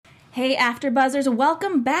Hey AfterBuzzers,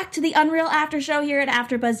 welcome back to the UnREAL After Show here at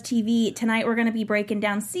AfterBuzz TV. Tonight we're going to be breaking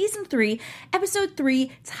down Season 3, Episode 3,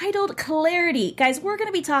 titled Clarity. Guys, we're going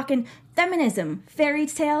to be talking feminism, fairy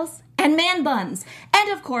tales, and man buns.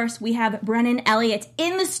 And of course, we have Brennan Elliott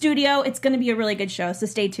in the studio. It's going to be a really good show, so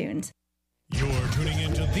stay tuned. You're tuning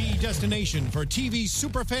into the destination for TV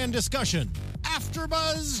superfan discussion,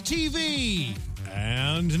 AfterBuzz TV.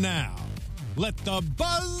 And now, let the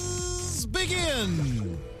buzz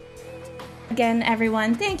begin. Again,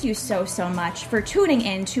 everyone, thank you so much for tuning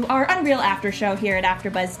in to our UnREAL After Show here at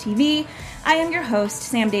AfterBuzz TV. I am your host,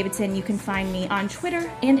 Sam Davidson. You can find me on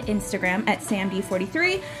Twitter and Instagram at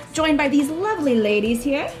SamD43, joined by these lovely ladies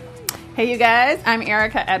here. Hey, you guys. I'm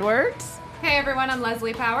Erica Edwards. Hey, everyone. I'm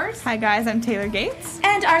Leslie Powers. Hi, guys. I'm Taylor Gates.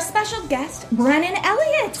 And our special guest, Brennan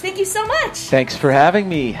Elliott. Thank you so much. Thanks for having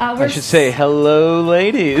me. I should say hello,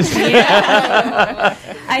 ladies. Yeah.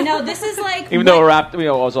 I know, this is like... Even though it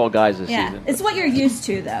was all guys this season. It's what you're used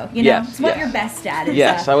to, though. You know? Yes, it's what you're best at. It's,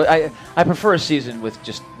 yes, I prefer a season with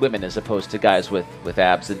just women as opposed to guys with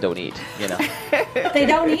abs that don't eat, you know. They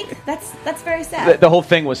don't eat? That's very sad. The whole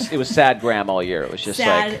thing was sad gram all year. It was just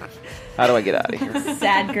sad. Like... How do I get out of here?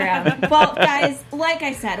 Sad gram. Well, guys, like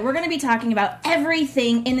I said, we're going to be talking about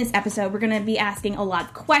everything in this episode. We're going to be asking a lot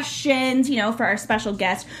of questions, for our special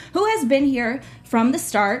guest, who has been here from the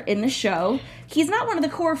start in the show. He's not one of the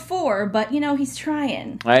core four, but, he's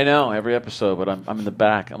trying. I know, every episode, but I'm in the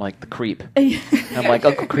back. I'm like the creep. I'm like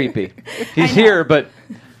Uncle Creepy. He's here, but...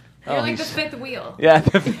 You're like the fifth wheel. Yeah.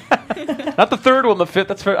 Not the third one, the fifth.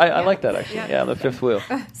 That's fair. I like that, actually. Yeah, the fifth wheel.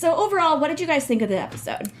 So, overall, what did you guys think of the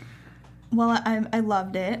episode? Well, I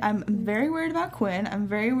loved it. I'm very worried about Quinn. I'm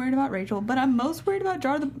very worried about Rachel. But I'm most worried about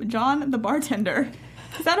John the bartender.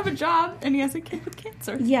 He's out of a job, and he has a kid with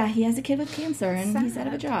cancer. Yeah, he has a kid with cancer, and he's out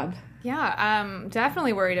of a job. Yeah, I'm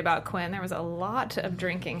definitely worried about Quinn. There was a lot of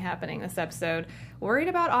drinking happening this episode. Worried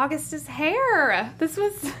about August's hair. This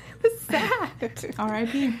was sad.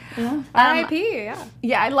 R.I.P. Yeah. R.I.P. Yeah.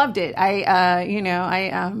 Yeah, I loved it. I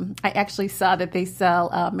actually saw that they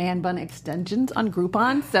sell man bun extensions on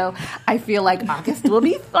Groupon, so I feel like August will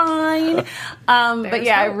be fine. But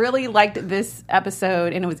yeah, I really liked this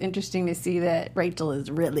episode, and it was interesting to see that Rachel is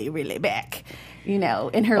really, really back. In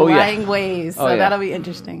her lying ways. So that'll be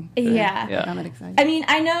interesting. Yeah. I'm excited. I mean,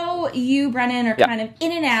 I know you, Brennan, are kind of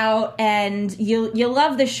in and out, and you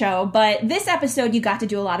love the show, but this episode you got to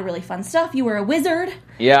do a lot of really fun stuff. You were a wizard.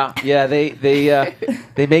 Yeah.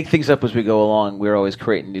 They make things up as we go along. We're always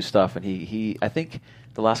creating new stuff, and he I think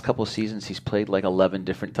the last couple of seasons he's played like 11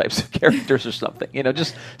 different types of characters or something.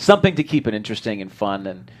 Just something to keep it interesting and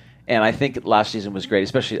fun, and I think last season was great.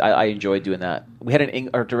 Especially, I enjoyed doing that. We had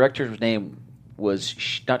our director's name was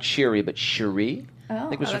not Sherry, but Cherie. I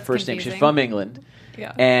think was her first name. She's from England.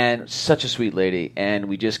 Yeah. And such a sweet lady. And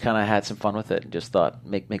we just kind of had some fun with it and just thought,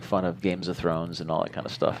 make fun of Games of Thrones and all that kind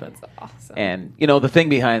of stuff. That's awesome. And, the thing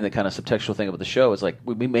behind the kind of subtextual thing about the show is like,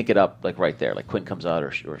 we make it up like right there. Like Quinn comes out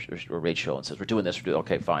or Rachel and says, we're doing this.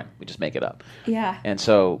 Okay, fine. We just make it up. Yeah. And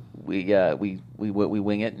so we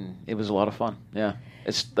wing it, and it was a lot of fun. Yeah.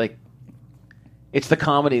 It's like, it's the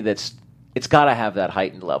comedy that's, it's got to have that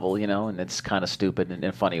heightened level, and it's kind of stupid in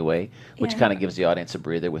a funny way, which kind of gives the audience a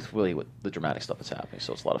breather with really what the dramatic stuff that's happening.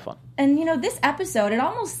 So it's a lot of fun. And, this episode, it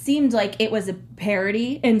almost seemed like it was a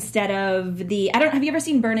parody instead of have you ever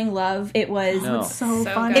seen Burning Love? It was so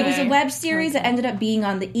fun. It was a web series that ended up being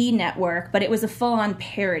on the E! Network, but it was a full-on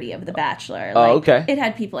parody of The Bachelor. Okay. It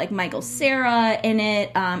had people like Michael Cera in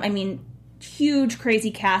it. Huge crazy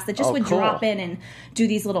cast that just would drop in and do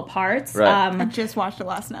these little parts. Right. I just watched it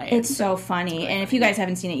last night. It's so funny, and if you guys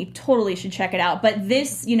haven't seen it, you totally should check it out. But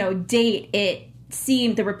this, date, it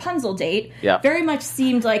seemed, the Rapunzel date, very much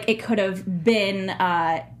seemed like it could have been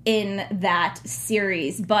in that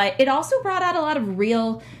series. But it also brought out a lot of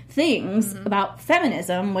real things about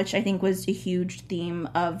feminism, which I think was a huge theme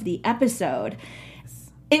of the episode.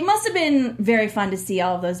 It must have been very fun to see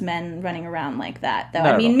all of those men running around like that,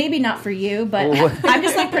 though. Maybe not for you, but I'm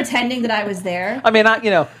just like pretending that I was there.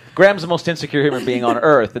 Graham's the most insecure human being on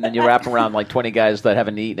earth, and then you wrap around like 20 guys that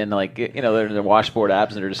haven't eaten, and they're in their washboard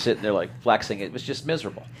abs, and they're just sitting there like flexing. It was just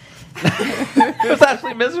miserable. It was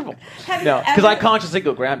absolutely miserable. Because I consciously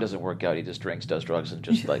go, Graham doesn't work out. He just drinks, does drugs, and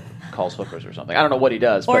just like calls hookers or something. I don't know what he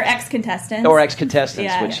does. Or ex-contestants.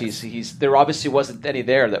 Which he's there obviously wasn't any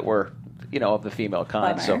there that were, of the female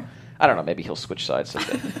kind. Bummer. So I don't know. Maybe he'll switch sides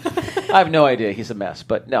someday. I have no idea. He's a mess.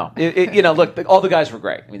 But no, look, all the guys were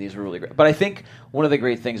great. These were really great. But I think one of the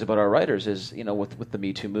great things about our writers is, with the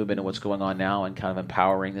Me Too movement and what's going on now and kind of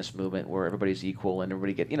empowering this movement where everybody's equal and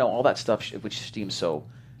everybody all that stuff, which seems so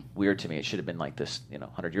weird to me. It should have been like this,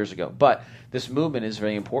 100 years ago. But this movement is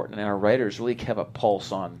very important, and our writers really have a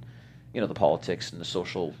pulse on, the politics and the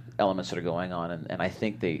social elements that are going on. And I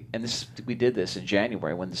think we did this in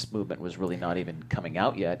January when this movement was really not even coming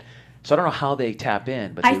out yet. So I don't know how they tap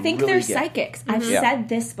in, but I think they're psychics. I've said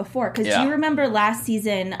this before, because do you remember last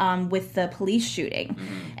season with the police shooting?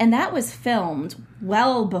 And that was filmed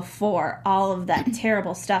well before all of that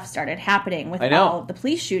terrible stuff started happening with all of the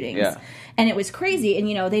police shootings. Yeah. And it was crazy, and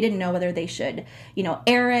they didn't know whether they should,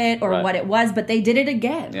 air it or what it was, but they did it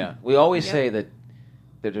again. Yeah, we always say that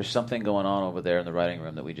there's something going on over there in the writing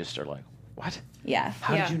room that we just are like, what? Yeah.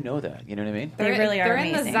 How did you know that? You know what I mean? They really are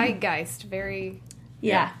amazing. They're in the zeitgeist, very...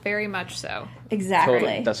 Yeah, very much so.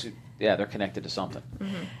 Exactly. Totally. They're connected to something.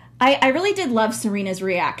 I really did love Serena's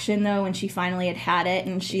reaction, though, when she finally had it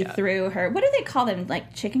and she threw her... What do they call them?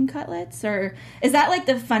 Like chicken cutlets? Or is that like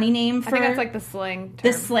the funny name for... I think that's like the slang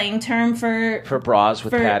term. The slang term for... For bras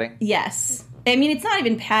with padding? Yes. I mean, it's not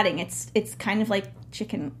even padding. It's kind of like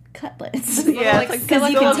chicken cutlets. Yeah,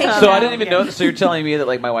 because you can take them So out. I didn't even know. So you're telling me that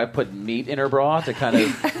like my wife put meat in her bra to kind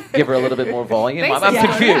of give her a little bit more volume? I'm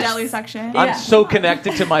confused. Deli section. I'm so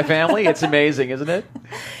connected to my family. It's amazing, isn't it?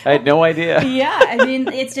 I had no idea. Yeah, I mean,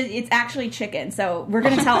 it's actually chicken. So we're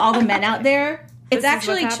gonna tell all the men out there. It's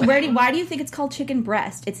actually, why do you think it's called chicken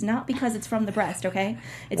breast? It's not because it's from the breast, okay?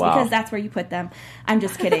 It's because that's where you put them. I'm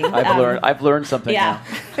just kidding. I've learned something now.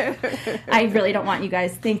 I really don't want you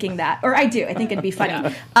guys thinking that. Or I do. I think it'd be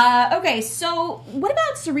funny. Okay, so what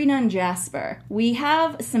about Serena and Jasper? We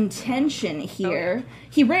have some tension here.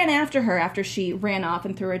 He ran after her after she ran off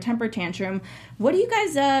and threw a temper tantrum. What are you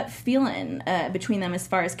guys feeling between them as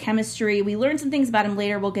far as chemistry? We learned some things about him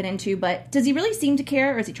later we'll get into, but does he really seem to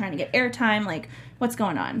care, or is he trying to get airtime? Like, what's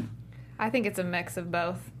going on? I think it's a mix of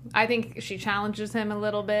both. I think she challenges him a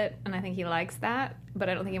little bit, and I think he likes that, but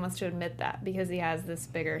I don't think he wants to admit that because he has this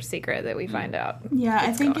bigger secret that we find out. Yeah,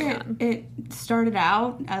 I think it started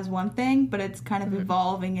out as one thing, but it's kind of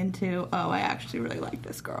evolving into, I actually really like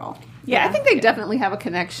this girl. Yeah, I think they definitely have a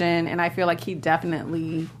connection, and I feel like he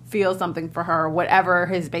definitely feels something for her, whatever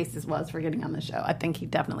his basis was for getting on the show. I think he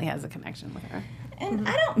definitely has a connection with her. And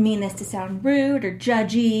I don't mean this to sound rude or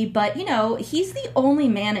judgy, but, he's the only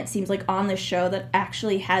man, it seems like, on the show that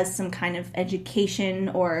actually has some kind of education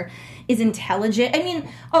or is intelligent. I mean,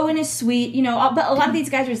 and is sweet, but a lot of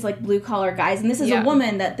these guys are just, like, blue-collar guys, and this is a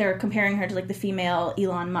woman that they're comparing her to, like, the female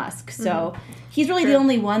Elon Musk. So he's really the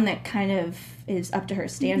only one that kind of is up to her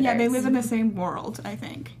standards. Yeah, they live in the same world, I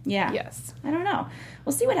think. Yeah. Yes. I don't know.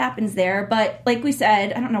 We'll see what happens there. But like we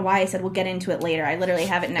said, I don't know why I said we'll get into it later. I literally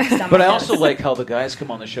have it next on But I also like how the guys come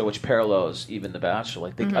on the show, which parallels even The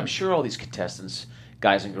Bachelor. Like I'm sure all these contestants,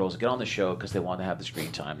 guys and girls, get on the show because they want to have the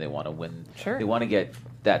screen time. They want to win. Sure. They want to get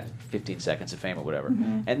that 15 seconds of fame or whatever.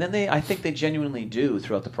 And then I think they genuinely do,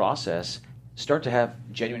 throughout the process, start to have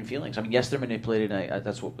genuine feelings. I mean, yes, they're manipulated, and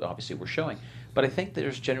that's what obviously we're showing. But I think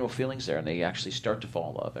there's genuine feelings there, and they actually start to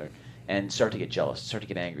fall in love and start to get jealous, start to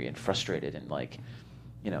get angry and frustrated, and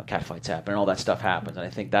catfights happen and all that stuff happens. And I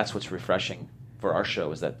think that's what's refreshing for our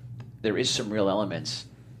show, is that there is some real elements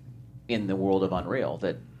in the world of UnREAL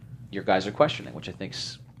that your guys are questioning, which I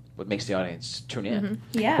think's what makes the audience tune in.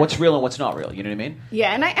 Yeah. What's real and what's not real, you know what I mean?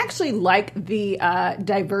 Yeah, and I actually like the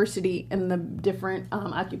diversity in the different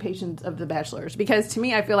occupations of the bachelors, because to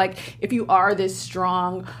me, I feel like if you are this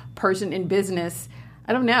strong person in business,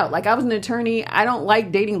 I don't know. Like, I was an attorney. I don't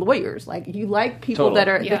like dating lawyers. Like, you like people that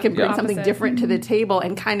can bring something different to the table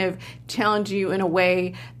and kind of challenge you in a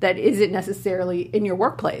way that isn't necessarily in your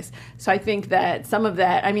workplace. So I think that some of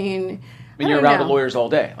that, I mean, you're around the lawyers all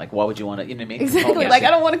day. Like, why would you want to, you know what I mean? Exactly. Like, I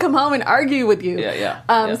don't want to come home and argue with you.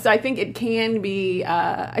 Yeah. So I think it can be,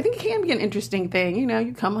 an interesting thing.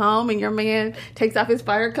 You come home and your man takes off his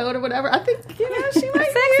fire coat or whatever. I think, she might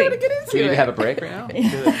be able to get into it. Do you need to have a break right now?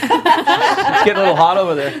 It's getting a little hot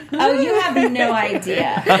over there. Oh, you have no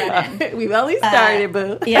idea, Brennan. We've only started,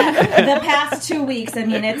 boo. Yeah. The past 2 weeks, I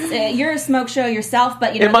mean, it's you're a smoke show yourself,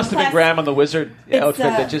 but, it must have been Graham on the Wizard outfit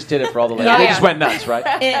that just did it for all the ladies. They just went nuts, right?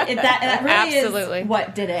 That really is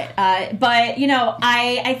what did it. But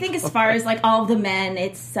I think as far as like all of the men,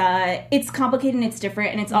 it's complicated and it's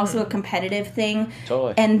different, and it's also a competitive thing.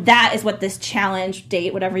 Totally. And that is what this challenge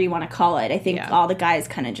date, whatever you want to call it, I think all the guys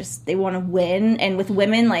kind of just, they want to win. And with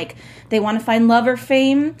women, like, they want to find love or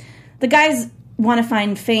fame. The guys want to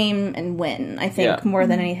find fame and win, I think, more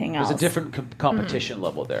than anything else. There's a different competition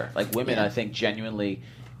level there. Like, women, I think, genuinely,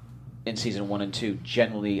 in season 1 and 2,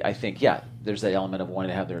 generally, I think, there's that element of wanting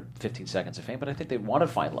to have their 15 seconds of fame, but I think they want to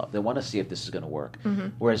find love. They want to see if this is going to work.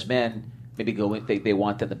 Whereas men maybe they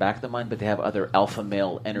want that in the back of their mind, but they have other alpha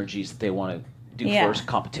male energies that they want to do first,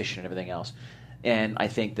 competition and everything else. And I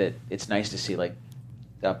think that it's nice to see, like,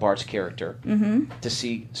 Bart's character, to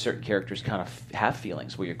see certain characters kind of have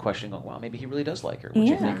feelings where you're questioning, well, maybe he really does like her,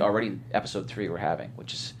 which I think already in episode 3 we're having,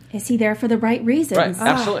 which is he there for the right reasons? Right,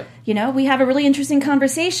 absolutely. You know, we have a really interesting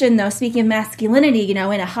conversation, though, speaking of masculinity, you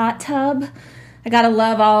know, in a hot tub. I gotta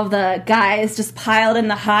love all of the guys just piled in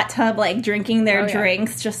the hot tub, like, drinking their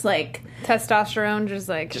drinks, just like... Testosterone,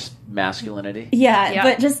 just masculinity. Yeah,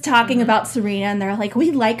 but just talking about Serena, and they're like,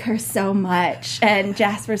 we like her so much. And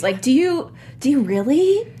Jasper's like, do you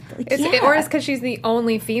really? Like, Or it's because she's the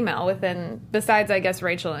only female within, besides, I guess,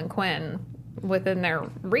 Rachel and Quinn, within their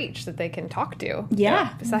reach that they can talk to.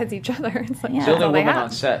 Yeah. Besides each other. It's like, She's the only woman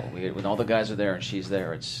on set. When all the guys are there and she's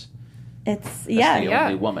there, it's the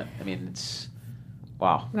only woman. I mean, it's...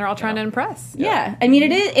 Wow. They're all trying to impress. Yeah. I mean,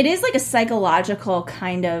 it is like a psychological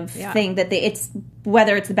kind of thing that it's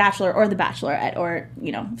whether it's the Bachelor or the Bachelorette or,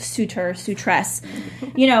 you know, suitor, suitress,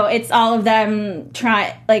 you know, it's all of them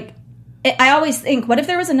I always think, what if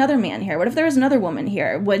there was another man here? What if there was another woman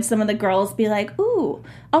here? Would some of the girls be like, ooh,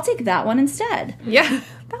 I'll take that one instead? Yeah.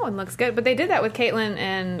 That one looks good. But they did that with Caitlyn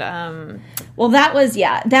and... well, that was,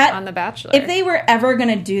 that... On The Bachelor. If they were ever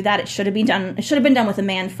going to do that, it should have been done with a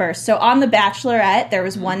man first. So on The Bachelorette, there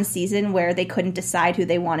was one season where they couldn't decide who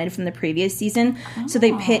they wanted from the previous season. So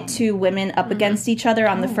they pit 2 women up against each other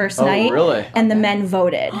on the first night. Really? And the men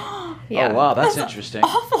voted. Yeah. Oh, wow, that's interesting.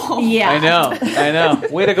 Awful. Yeah. I know.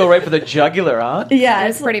 Way to go right for the jugular, huh? Yeah.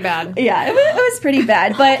 It's pretty bad. Yeah, it was pretty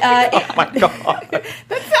bad. But oh, my God.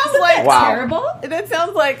 That sounds like terrible. That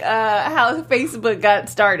sounds like how Facebook got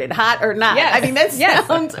started, hot or not. Yes. I mean, that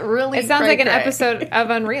sounds really It sounds like an cray-cray. episode of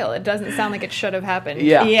UnREAL. It doesn't sound like it should have happened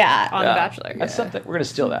Yeah. on The Bachelor. That's something. We're going to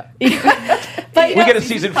steal that. But we get a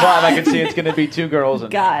season 5. I can see it's going to be 2 girls.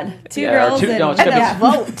 And, God. 2 or girls two, and no, it's gonna be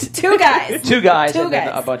vote. 2 guys. 2 guys Two and then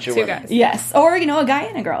guys. a bunch of 2 women. guys. Yes. Or, you know, a guy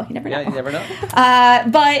and a girl. You never know. Yeah, you never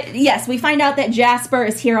know. But yes, we find out that Jasper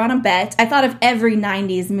is here on a bet. I thought of every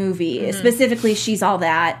 90s movie, specifically She's All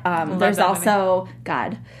That. There's that also,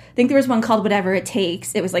 God, I think there was one called Whatever It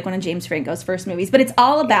Takes. It was like one of James Franco's first movies. But it's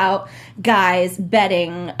all about guys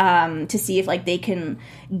betting to see if like they can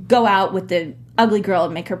go out with the ugly girl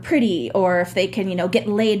and make her pretty, or if they can, you know, get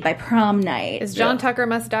laid by prom night. Is John Tucker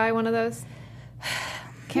Must Die one of those?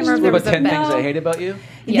 Can't What remember if about there was 10 a Things I Hate About You?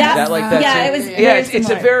 Yeah. Is that like that Yeah, too? it was Yeah, very it's a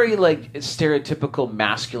similar. very like stereotypical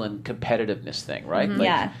masculine competitiveness thing, right? Like,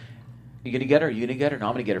 Yeah. You gonna get her? You gonna get her? No,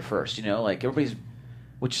 I'm gonna get her first. You know, like everybody's,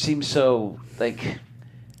 which seems so like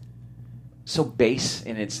so base,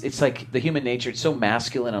 and it's like the human nature. It's so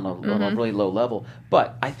masculine on a really low level.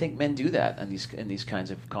 But I think men do that in these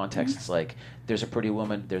kinds of contexts. It's like there's a pretty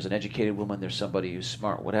woman, there's an educated woman, there's somebody who's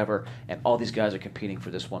smart, whatever, and all these guys are competing for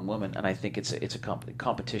this one woman. And I think it's a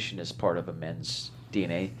competition is part of a men's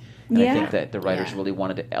DNA. And I think that the writers really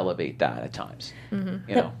wanted to elevate that at times. You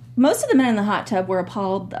know, Most of the men in the hot tub were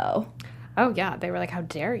appalled, though. Oh, yeah. They were like, how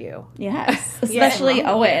dare you? Yes. Especially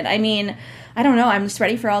Owen. I mean, I don't know. I'm just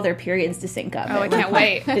ready for all their periods to sync up. Oh, I can't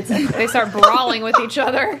wait. They start brawling with each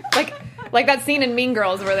other. Like that scene in Mean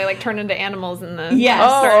Girls where they like turn into animals in the... Yes.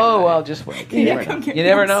 Oh, well, just wait. You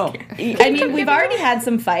never know. I mean, we've already had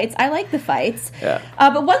some fights. I like the fights. Yeah.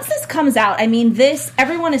 But once this comes out, I mean,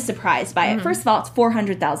 everyone is surprised by it. First of all, it's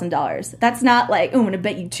 $400,000. That's not like, oh, I'm going to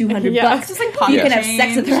bet you $200 bucks. It's just like you can pocket have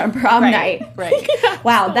sex with her on prom night. Right.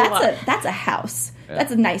 Wow, that's a house.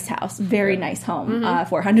 That's a nice house. Very nice home.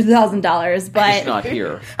 $400,000. But It's not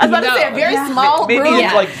here. I was about to say a very small Maybe room.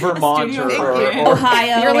 in like Vermont or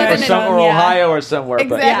Ohio. You're living in somewhere, Ohio or somewhere.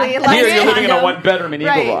 Exactly. But Los here you're living in a Angeles. one-bedroom in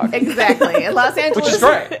Eagle Right, Rock. exactly. In Los Angeles. Which is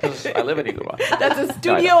great, because I live in Eagle Rock. That's a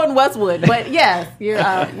studio in Westwood. But yes, you are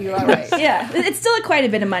right. Yeah, it's still quite a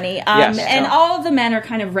bit of money. Yes, and yeah. all of the men are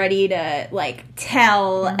kind of ready to like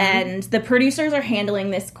tell, and the producers are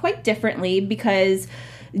handling this quite differently because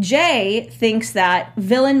Jay thinks that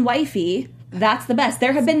villain wifey, that's the best.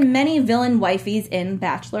 There have been many villain wifeys in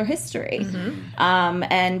Bachelor history,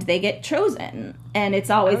 and they get chosen, and it's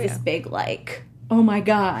always this big like, oh my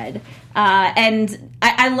god. And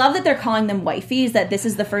I love that they're calling them wifeys, that this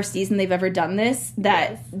is the first season they've ever done this,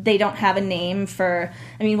 that they don't have a name for,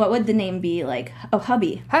 I mean, what would the name be? Like, oh,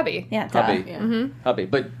 hubby. Hubby. Yeah, duh. Hubby. Hubby.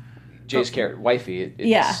 But Jay's character, wifey,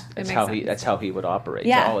 that's how he would operate.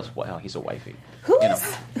 Yeah. He's a wifey.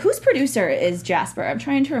 Whose producer is Jasper? I'm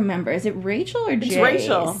trying to remember. Is it Rachel or Jay? It's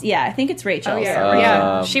Rachel. Yeah, I think it's Rachel. Oh,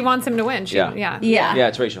 yeah. She wants him to win. Yeah. Yeah,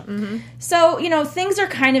 it's Rachel. So, things are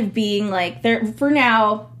kind of being like, for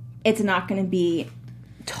now, it's not going to be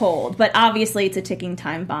told. But obviously, it's a ticking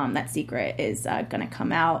time bomb. That secret is going to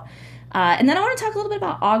come out. And then I want to talk a little bit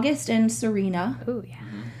about August and Serena. Ooh, yeah.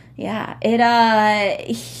 Yeah,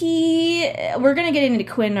 we're gonna get into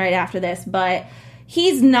Quinn right after this, but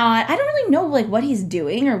he's not, I don't really know like what he's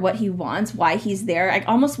doing or what he wants, why he's there. I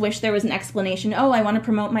almost wish there was an explanation. Oh, I want to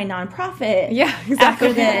promote my nonprofit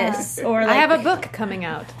after this. Or like, I have a book coming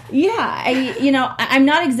out. Yeah, I'm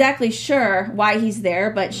not exactly sure why he's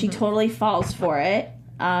there, but she totally falls for it.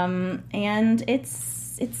 And it's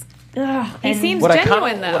he seems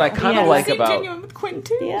genuine, though. What I kind of like about... genuine with Quinn,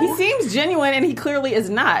 too. Yeah. He seems genuine, and he clearly is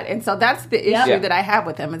not. And so that's the issue that I have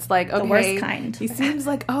with him. It's like, okay, the worst kind. He seems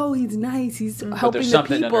like, oh, he's nice. He's helping the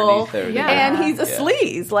people. Underneath there. And he's a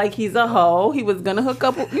sleaze. Like, he's a hoe. He was going to hook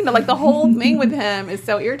up, like the whole thing with him is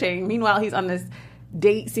so irritating. Meanwhile, he's on this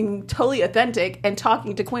date seeming totally authentic and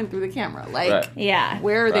talking to Quinn through the camera. Like,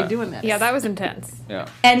 where are they doing this? Yeah, that was intense. Yeah.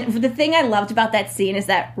 And the thing I loved about that scene is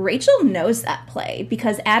that Rachel knows that play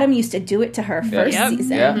because Adam used to do it to her first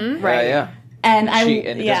season. Yeah. Right. Yeah. And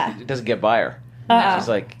it doesn't get by her. She's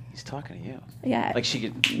like, he's talking to you. Yeah. Like she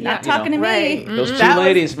could not talking to me. Right. Those two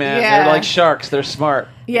ladies, man, they're like sharks. They're smart.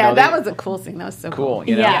 Yeah, that was a cool scene. That was so cool.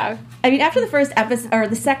 You know? Yeah. I mean, after the first episode, or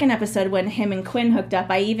the second episode when him and Quinn hooked up,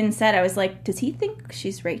 I even said, I was like, does he think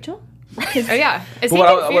she's Rachel? Oh, yeah. Is he what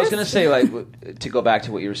confused? I was going to say, like, to go back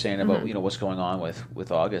to what you were saying about, what's going on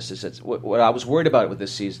with August, is that what I was worried about with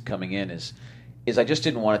this season coming in is I just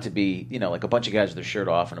didn't want it to be, like a bunch of guys with their shirt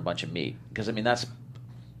off and a bunch of meat. Because, I mean, that's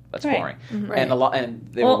boring. Right. And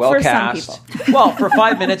they were well cast. Some people. Well, for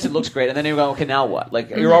 5 minutes it looks great, and then you're going, okay, now what? Like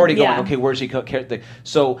you're already going, okay, where's he?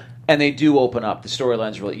 So, and they do open up the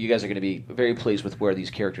storylines. Really, you guys are going to be very pleased with where these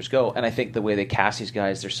characters go. And I think the way they cast these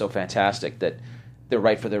guys, they're so fantastic that they're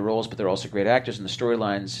right for their roles, but they're also great actors. And the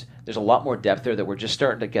storylines, there's a lot more depth there that we're just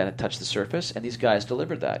starting to get to touch the surface. And these guys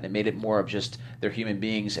delivered that, and it made it more of just they're human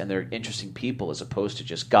beings and they're interesting people as opposed to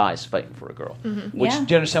just guys fighting for a girl. Which, do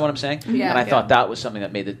you understand what I'm saying? Yeah. And I thought that was something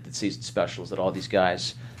that made the season special, is that all these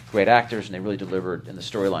guys, great actors, and they really delivered, and the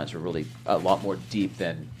storylines were really a lot more deep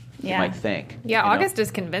than you might think. Yeah, August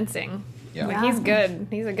is convincing. Yeah. Like, he's good.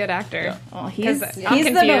 He's a good actor. Yeah. Oh, he's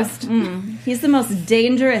confused. the most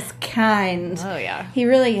dangerous kind. Oh, yeah. He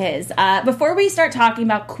really is. Before we start talking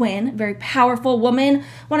about Quinn, very powerful woman, I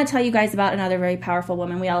want to tell you guys about another very powerful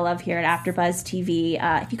woman we all love here at AfterBuzz TV.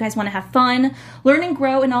 If you guys want to have fun, learn and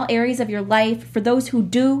grow in all areas of your life, for those who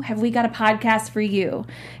do, have we got a podcast for you.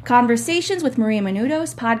 Conversations with Maria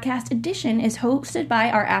Menounos Podcast Edition is hosted by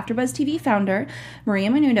our AfterBuzz TV founder, Maria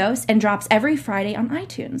Menounos, and drops every Friday on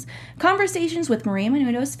iTunes. Conversations with Maria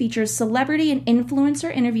Menounos features celebrity and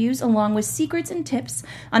influencer interviews along with secrets and tips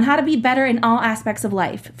on how to be better in all aspects of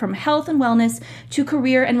life, from health and wellness to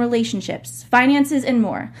career and relationships, finances, and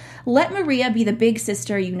more. Let Maria be the big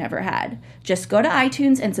sister you never had. Just go to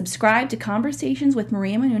iTunes and subscribe to Conversations with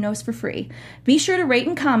Maria Menounos for free. Be sure to rate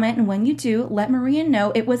and comment, and when you do, let Maria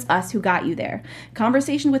know it was us who got you there.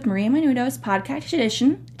 Conversation with Maria Menounos Podcast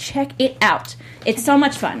Edition. Check it out. It's so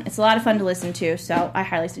much fun. It's a lot of fun to listen to, so I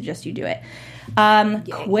highly suggest you do it.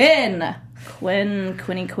 Quinn. We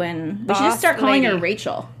should just start calling her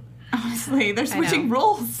Rachel. Honestly, they're switching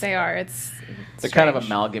roles. They are. They're kind of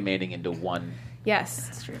amalgamating into one.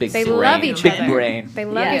 Yes. Big they brain. love each Big other. brain. They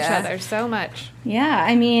love each other so much. Yeah,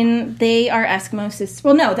 I mean, they are Eskimo sisters.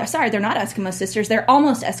 Well, no, they're not Eskimo sisters. They're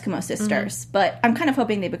almost Eskimo sisters. But I'm kind of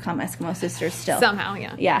hoping they become Eskimo sisters still. Somehow,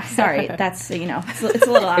 yeah. Yeah, sorry. That's, it's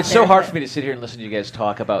a little out It's there. so hard for me to sit here and listen to you guys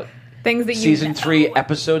talk about things that Season 3,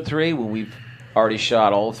 Episode 3, when we've already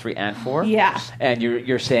shot all of 3 and 4. Yeah. And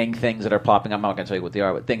you're saying things that are popping. I'm not going to tell you what they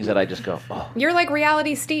are, but things that I just go, oh. You're like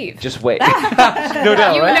Reality Steve. Just wait. No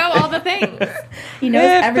doubt, You right? know all the things. He knows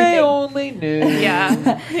if everything. they only knew.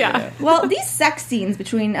 Yeah. Well, these sex scenes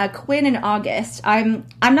between Quinn and August, I'm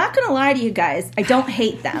not going to lie to you guys. I don't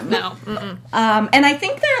hate them. No. And I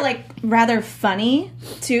think they're like rather funny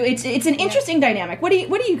too. It's an interesting dynamic. What do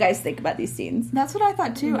you guys think about these scenes? That's what I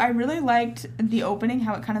thought too. I really liked the opening,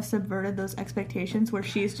 how it kind of subverted those expectations, where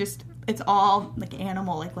she's just, it's all like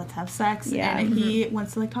animal, like let's have sex, and he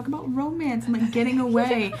wants to like talk about romance and like getting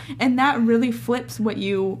away, and that really flips what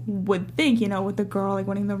you would think, with the girl like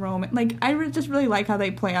wanting the romance. Like I just really like how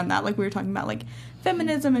they play on that. Like we were talking about like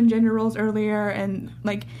feminism and gender roles earlier, and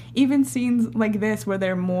like even scenes like this where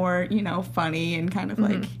they're more funny and kind of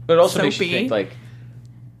like But it also soapy. makes you think, like,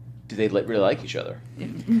 do they really like each other?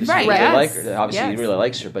 Does Right. he really Yes. like her? Obviously, he Yes. really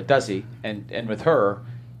likes her, but does he? And with her,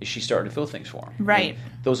 is she starting to feel things for him? Right.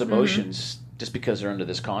 Those emotions, just because they're under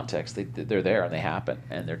this context, they're there and they happen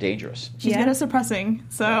and they're dangerous. She's good at suppressing,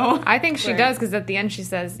 so I think she does, because at the end she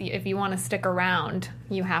says, if you want to stick around,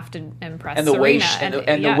 you have to impress And the Serena.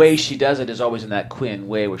 way the way she does it is always in that Quinn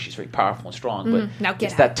way, where she's very powerful and strong, but Now get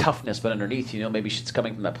it's that toughness. But underneath, maybe she's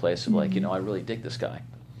coming from that place of like, I really dig this guy.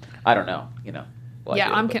 I don't know, Well,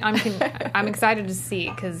 yeah, I do, I'm excited to see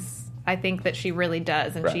because I think that she really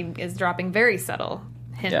does, and she is dropping very subtle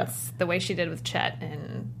hints the way she did with Chet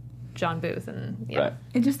and John Booth, and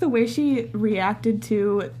and just the way she reacted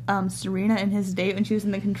to Serena and his date when she was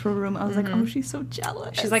in the control room, I was like, oh, she's so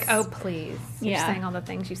jealous. She's like, oh, please, you're saying all the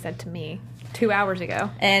things you said to me 2 hours ago,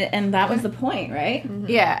 and that was the point, right?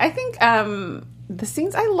 Yeah, I think the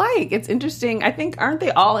scenes I like. It's interesting. I think aren't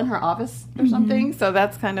they all in her office or something? So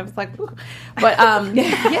that's kind of like, ooh. But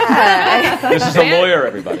this is a lawyer,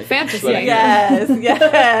 everybody. Fantasy. Yes,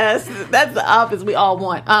 that's the office we all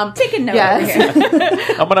want. Take a note over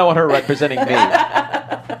here. I'm gonna want her representing me.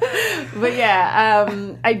 But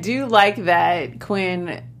I do like that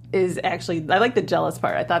Quinn is actually, I like the jealous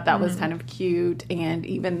part. I thought that was kind of cute, and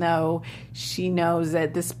even though she knows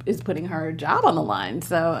that this is putting her job on the line,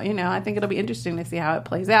 so I think it'll be interesting to see how it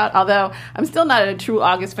plays out. Although I'm still not a true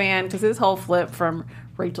August fan because his whole flip from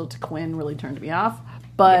Rachel to Quinn really turned me off.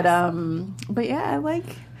 But yeah, I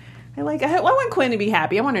want Quinn to be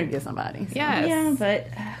happy. I want her to get somebody. So. Yes. Yeah, but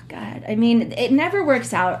God, I mean, it never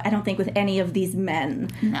works out. I don't think with any of these men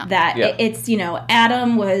that it's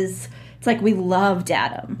Adam was. It's like we loved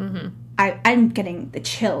Adam. I'm getting the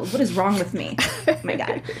chills. What is wrong with me? Oh my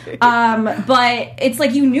God. But it's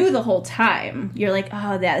like you knew the whole time. You're like,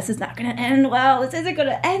 oh, yeah, this is not going to end well. This isn't going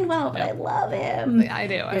to end well, but I love him. I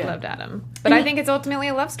do. I loved Adam. But I think it's ultimately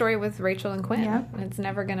a love story with Rachel and Quinn. Yeah. It's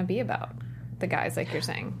never going to be about the guys like you're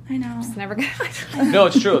saying. I know. It's never going to. No,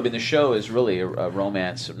 it's true. I mean, the show is really a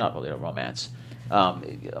romance, not really a romance,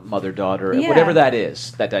 mother-daughter, whatever that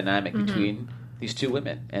is, that dynamic between these two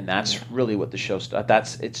women, and that's really what the show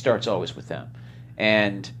it starts always with them,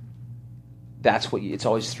 and that's what it's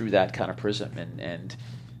always through that kind of prism, and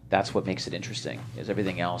that's what makes it interesting. Is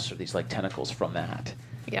everything else are these like tentacles from that?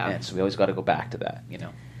 Yeah, and so we always got to go back to that.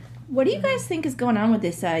 What do you guys think is going on with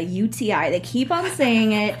this UTI? They keep on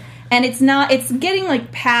saying it, and it's getting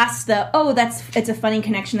like past it's a funny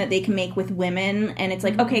connection that they can make with women, and it's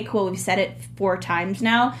like, okay, cool, we've said it 4 times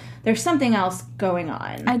now. There's something else going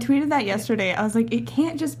on. I tweeted that yesterday. I was like, it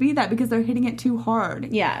can't just be that because they're hitting it too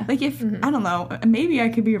hard. Yeah. Like if, I don't know, maybe I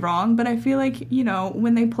could be wrong, but I feel like,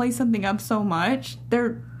 when they play something up so much,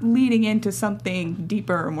 they're leading into something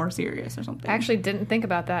deeper or more serious or something. I actually didn't think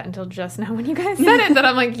about that until just now when you guys said it, that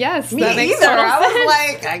I'm like, yes, Me that makes either. total I was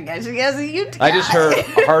sense. like, I guess she has a UTI. I just heard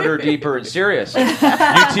harder, deeper, and serious. UTI in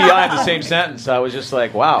the same sentence. I was just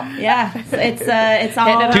like, wow. Yeah. It's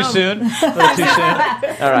all... Too soon? A little too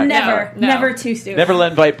soon? All right. Never too soon. Never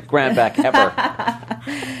let invite Graham back, ever.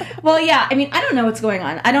 Well, yeah. I mean, I don't know what's going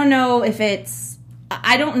on. I don't know if it's...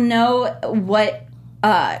 I don't know what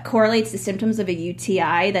correlates the symptoms of a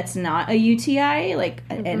UTI that's not a UTI, like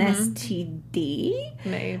an STD.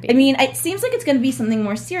 Maybe. I mean, it seems like it's going to be something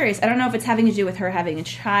more serious. I don't know if it's having to do with her having a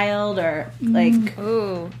child or, like...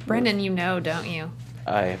 Ooh. Brennan, don't you?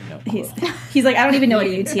 I have no clue. He's like, I don't even know what a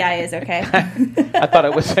UTI is, okay? I thought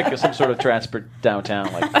it was like some sort of transport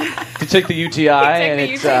downtown, like to take the UTI, and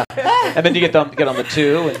then you get on the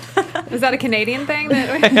 2. And is that a Canadian thing?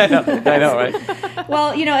 I know, right?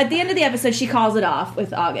 Well, at the end of the episode, she calls it off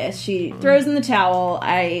with August. She throws in the towel.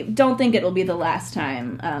 I don't think it'll be the last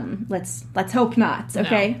time. Let's hope not,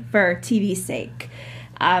 okay? For TV's sake.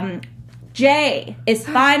 Jay is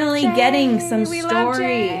finally getting some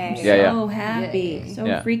story. I'm so happy. So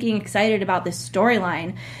freaking excited about this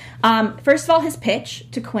storyline. First of all, his pitch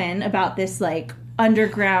to Quinn about this, like,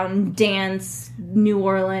 underground dance, New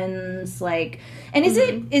Orleans, like... And is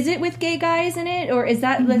it with gay guys in it? Or is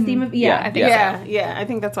that the theme of... I think I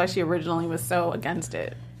think that's why she originally was so against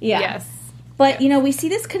it. Yeah. Yes. But, we see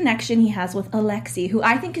this connection he has with Alexi, who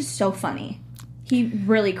I think is so funny. He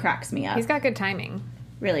really cracks me up. He's got good timing.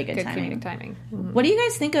 Really good timing. Comedic timing. Mm-hmm. What do you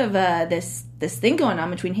guys think of this thing going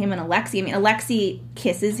on between him and Alexi? I mean, Alexi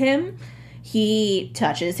kisses him. He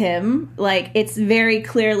touches him. Like, it's very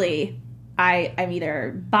clearly, I'm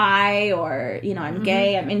either bi or, I'm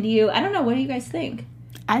gay, I'm into you. I don't know. What do you guys think?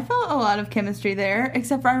 I felt a lot of chemistry there,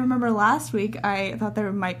 except for I remember last week I thought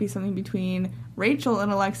there might be something between Rachel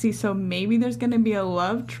and Alexi, so maybe there's going to be a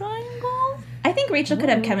love triangle? I think Rachel could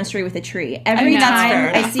have chemistry with a tree. Every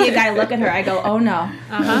time I see a guy look at her, I go, oh no.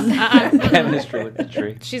 Chemistry with a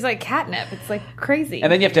tree. She's like catnip. It's like crazy.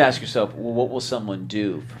 And then you have to ask yourself, well, what will someone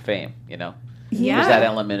do for fame, Yeah. There's that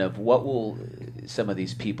element of what will some of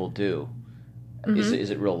these people do?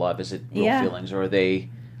 Is it real love? Is it real feelings? Or are they,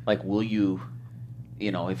 like, will you...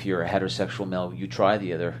 if you're a heterosexual male, you try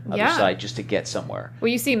the other side just to get somewhere. Well,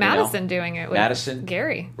 you see Madison doing it with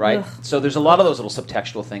Gary. Right? Ugh. So there's a lot of those little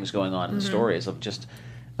subtextual things going on in the stories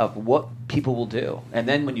of what people will do. And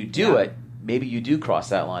then when you do it, maybe you do cross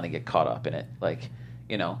that line and get caught up in it. Like,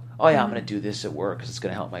 You know, oh yeah, I'm going to do this at work because it's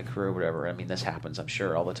going to help my career or whatever. I mean, this happens, I'm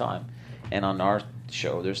sure, all the time. And on our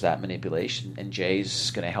show, there's that manipulation, and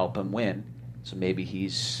Jay's going to help him win. So maybe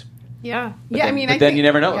he's... Yeah. But then, I think, you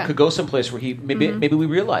never know. It could go someplace where maybe we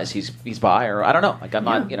realize he's bi, or I don't know. Like I'm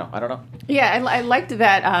not, I don't know. Yeah, I liked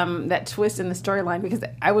that twist in the storyline because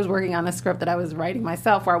I was working on a script that I was writing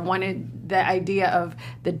myself where I wanted the idea of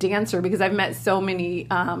the dancer, because I've met so many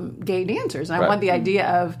gay dancers, and I want the idea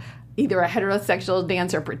of either a heterosexual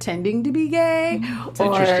dancer pretending to be gay,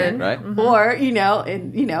 interesting, right? Or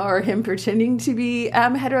or him pretending to be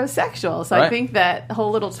heterosexual. So I think that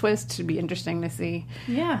whole little twist should be interesting to see.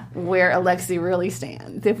 Yeah, where Alexi really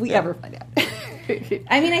stands if we ever find out.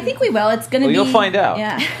 I mean, I think we will. It's going to be. You'll find out.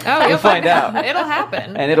 Yeah. Oh, you'll find out. It'll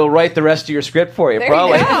happen, and it'll write the rest of your script for you. There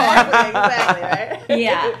probably. You go. Exactly. Right.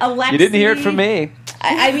 Yeah, Alexi. You didn't hear it from me.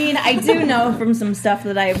 I mean, I do know from some stuff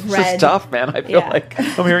that I've read. This is tough, man. I feel like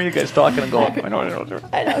I'm hearing you guys talking and going, I know.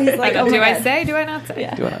 I know. He's like, do I say? Do I not say?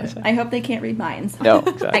 Yeah. Do I not say? I hope they can't read minds. No,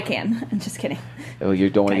 exactly. I can. I'm just kidding. Oh, you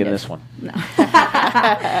don't want to get in this one. No.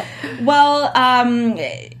 Well,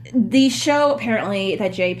 the show apparently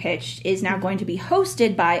that Jay pitched is now going to be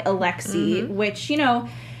hosted by Alexi, which,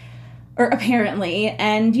 or apparently,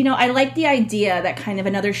 and I like the idea that kind of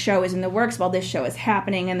another show is in the works while this show is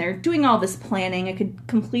happening, and they're doing all this planning. It could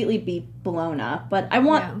completely be blown up, but I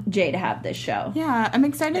want Jay to have this show. Yeah, I'm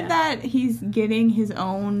excited that he's getting his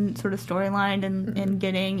own sort of storyline and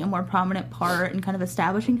getting a more prominent part and kind of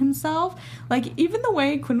establishing himself. Like, even the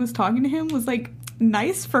way Quinn was talking to him was like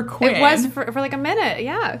nice for Quinn. It was for like a minute,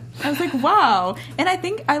 yeah. I was like, wow. And I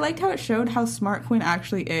think I liked how it showed how smart Quinn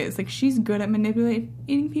actually is. Like, she's good at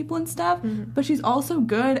manipulating people and stuff, but she's also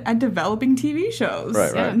good at developing TV shows.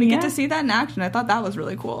 Right. And we get to see that in action. I thought that was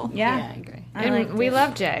really cool. Yeah, I agree. And we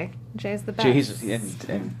love Jay. Jay's the best. He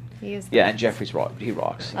is and Jeffrey's he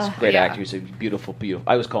rocks. He's a great actor. He's a beautiful.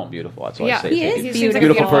 I always call him beautiful. That's why I say he is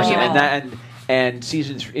beautiful person. And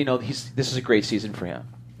seasons, this is a great season for him.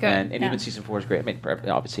 Good. And even season 4 is great. I mean,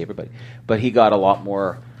 obviously everybody, but he got a lot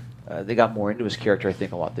more. They got more into his character, I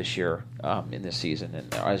think, a lot this year in this season,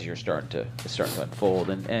 and as you're starting to unfold,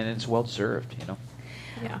 and it's well deserved,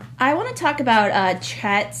 Yeah. I want to talk about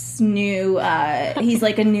Chet's new. He's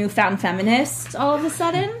like a newfound feminist all of a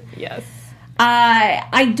sudden. Yes.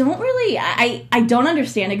 I don't really. I don't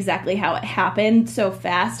understand exactly how it happened so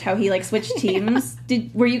fast. How he switched teams.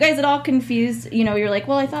 Were you guys at all confused? You're like,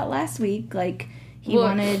 well, I thought last week he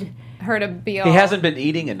wanted her to be all... He hasn't been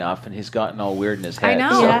eating enough, and he's gotten all weird in his head. I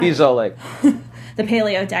know. So he's all like... the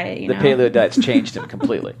paleo diet, The paleo diet's changed him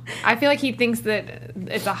completely. I feel like he thinks that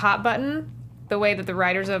it's a hot button, the way that the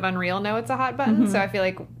writers of UnREAL know it's a hot button. So I feel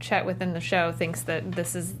like Chet within the show thinks that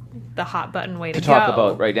this is the hot button way to go. talk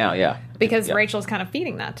about right now, yeah. Because Rachel's kind of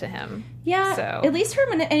feeding that to him. Yeah, so. At least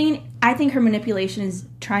I think her manipulation is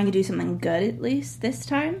trying to do something good, at least this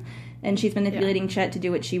time. And she's manipulating Chet to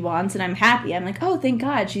do what she wants, and I'm happy. I'm like, oh, thank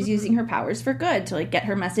God, she's using her powers for good to get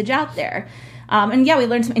her message out there. And we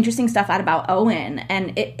learned some interesting stuff out about Owen,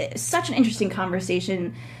 and it's such an interesting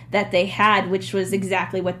conversation that they had, which was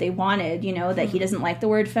exactly what they wanted. That he doesn't like the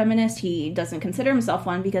word feminist. He doesn't consider himself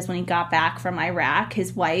one because when he got back from Iraq,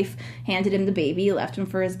 his wife handed him the baby, left him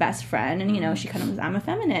for his best friend, and she kind of was, I'm a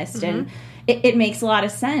feminist, and it makes a lot of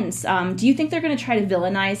sense. Do you think they're going to try to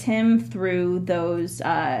villainize him through those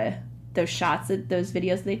shots, those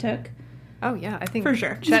videos they took? Oh yeah, I think for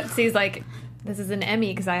sure. Chet sees this is an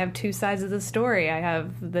Emmy because I have two sides of the story. I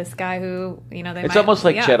have this guy who it's almost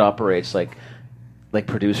like Chet operates like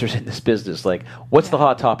producers in this business. Like, what's the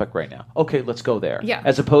hot topic right now? Okay, let's go there. Yeah.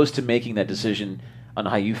 As opposed to making that decision on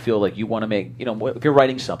how you feel like you want to make. If you're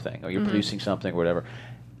writing something or you're producing something or whatever.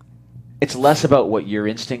 It's less about what your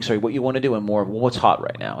instincts or what you want to do and more of what's hot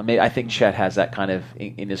right now. I think Chet has that kind of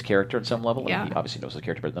in his character at some level. Yeah. He obviously knows the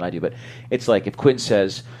character better than I do, but it's like if Quinn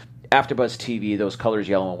says, AfterBuzz TV, those colors,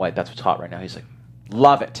 yellow and white, that's what's hot right now. He's like,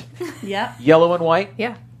 love it. Yeah. Yellow and white?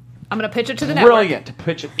 Yeah. I'm going to pitch it to the network. Brilliant to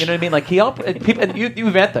pitch it. You know what I mean? Like people, and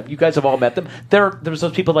you've met them. You guys have all met them. There's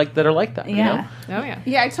those people that are like that. Yeah. Oh yeah.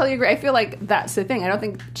 Yeah, I totally agree. I feel like that's the thing. I don't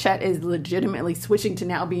think Chet is legitimately switching to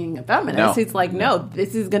now being a feminist. No. He's like, no,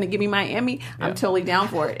 this is going to give me my Emmy. I'm totally down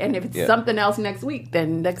for it. And if it's something else next week,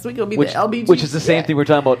 then next week it'll be the LBG. Which is the same thing we're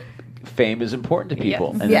talking about. Fame is important to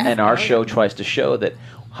people, and our show tries to show that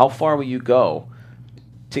how far will you go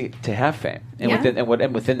to have fame,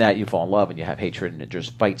 and within that you fall in love and you have hatred and there's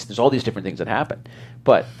fights. There's all these different things that happen,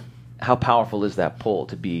 but how powerful is that pull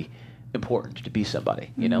to be important, to be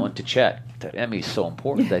somebody, and to Chet, that Emmy's so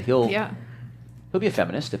important that he'll be a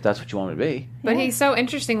feminist if that's what you want him to be. But he's so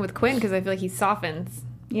interesting with Quinn because I feel like he softens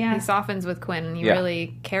Yeah. He softens with Quinn, and he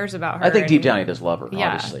really cares about her. I think deep down he does love her,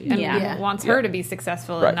 obviously. And wants her to be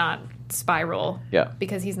successful and not spiral. Yeah.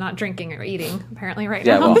 Because he's not drinking or eating, apparently, right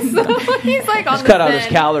now. Well, so he's like on the cut out his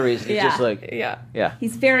calories. He's just like... Yeah.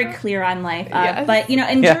 He's very clear on life. But,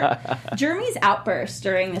 and Jeremy's outburst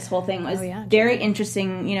during this whole thing was very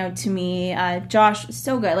interesting, to me. Josh,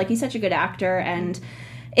 so good. Like, he's such a good actor, and...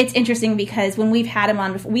 It's interesting because when we've had him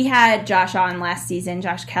on before, we had Josh on last season,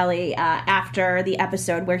 Josh Kelly, after the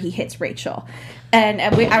episode where he hits Rachel. And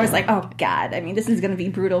I was like, oh, God, I mean, this is going to be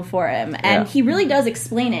brutal for him. And he really does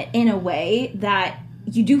explain it in a way that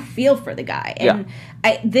you do feel for the guy. And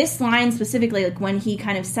this line specifically, like when he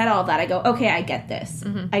kind of said all of that, I go, okay, I get this.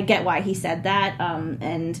 Mm-hmm. I get why he said that.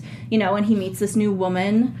 And, when he meets this new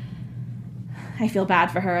woman... I feel bad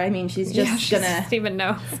for her. I mean, she's just gonna... Doesn't even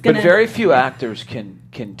know. But very few actors can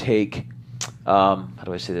take... how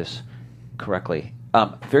do I say this correctly?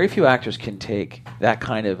 Very few actors can take that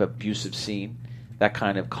kind of abusive scene, that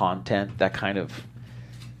kind of content, that kind of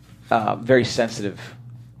very sensitive,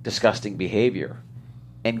 disgusting behavior,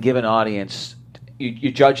 and give an audience... You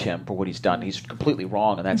judge him for what he's done. He's completely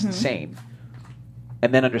wrong, and that's insane.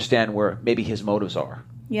 And then understand where maybe his motives are.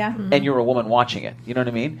 Yeah. Mm-hmm. And you're a woman watching it. You know what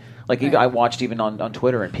I mean? Like, I watched even on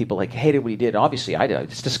Twitter, and people hated what he did. Obviously, I did.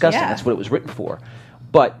 It's disgusting. That's what it was written for.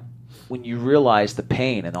 But when you realize the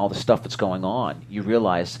pain and all the stuff that's going on, you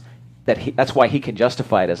realize that that's why he can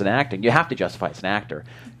justify it as an actor. And you have to justify it as an actor.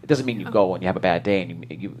 It doesn't mean you go and you have a bad day and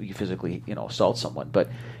you physically assault someone. But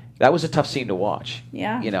that was a tough scene to watch.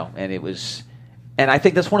 Yeah. And it was... And I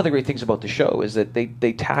think that's one of the great things about the show is that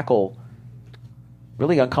they tackle...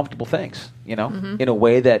 really uncomfortable things, in a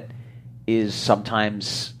way that is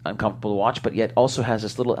sometimes uncomfortable to watch, but yet also has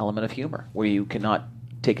this little element of humor where you cannot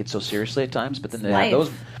take it so seriously at times, but then they have those,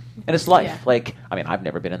 and it's life. Yeah. Like, I mean, I've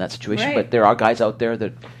never been in that situation, but there are guys out there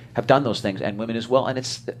that have done those things, and women as well, and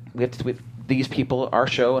these people, our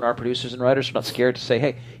show and our producers and writers are not scared to say,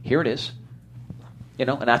 hey, here it is. And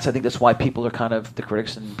I think that's why people are kind of, the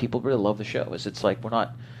critics and people really love the show, is it's like, we're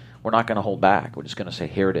not going to hold back. We're just going to say,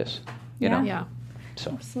 here it is. You know? Yeah.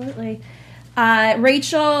 So. Absolutely.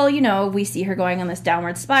 Rachel, we see her going on this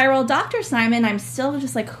downward spiral. Dr. Simon, I'm still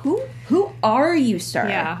just like, who are you, sir?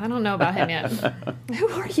 Yeah, I don't know about him yet. Who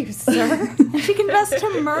are you, sir? She confessed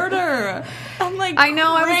to murder. I'm like, I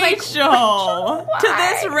know, I was Rachel, to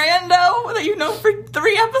this rando that you know for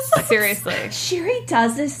 3 episodes. Seriously. Shiri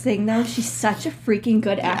does this thing, though. She's such a freaking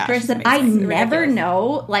good actress that I never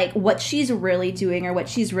know, like, what she's really doing or what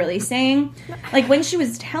she's really saying. Like, when she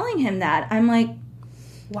was telling him that, I'm like,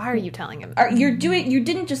 why are you telling him that? You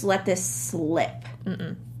didn't just let this slip.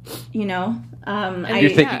 Mm-mm. You're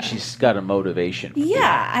thinking she's got a motivation.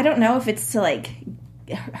 Yeah, I don't know if it's to, like,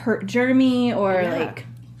 hurt Jeremy or, like,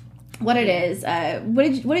 what it is.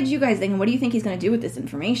 What did you guys think, and what do you think he's going to do with this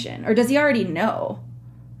information? Or does he already know?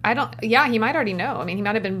 He might already know. I mean, he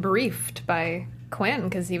might have been briefed by Quinn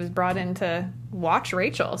because he was brought in to watch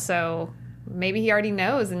Rachel, so... Maybe he already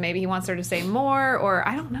knows, and maybe he wants her to say more, or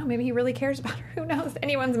I don't know. Maybe he really cares about her. Who knows?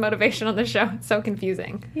 Anyone's motivation on the show. It's so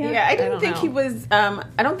confusing. Yeah, I don't think he was. I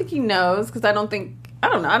don't think he knows because I don't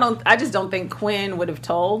know. I just don't think Quinn would have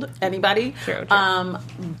told anybody. True.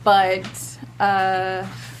 But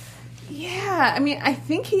yeah. I mean, I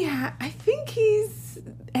think he's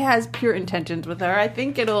has pure intentions with her. I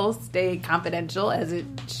think it'll stay confidential as it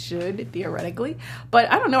should theoretically. But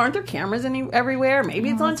I don't know. Aren't there cameras everywhere?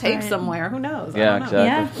 Maybe it's on tape somewhere. Who knows? Yeah, exactly.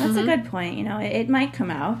 Yeah, that's a good point. It might come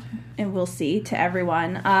out, and we'll see. To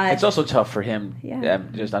everyone, it's also tough for him. Yeah.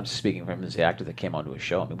 I'm speaking for him as the actor that came onto a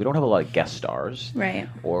show. I mean, we don't have a lot of guest stars, right,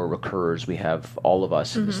 or recurs. We have all of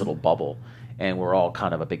us in this little bubble. And we're all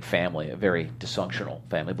kind of a big family, a very dysfunctional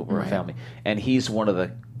family, but we're a family. And he's one of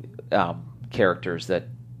the characters that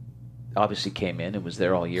obviously came in and was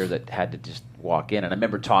there all year that had to just walk in. And I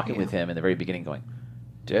remember talking with him in the very beginning going,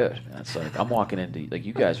 dude, that's like, I'm walking into, like,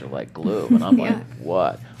 you guys are like glue. And I'm like,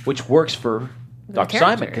 what? Which works for Dr.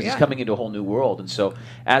 Simon because he's coming into a whole new world. And so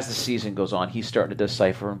as the season goes on, he's starting to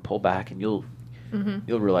decipher and pull back, and you'll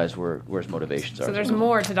realize where his motivations are. So there's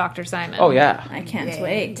more to Dr. Simon. Oh, yeah. I can't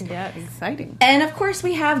wait. Yeah, exciting. And, of course,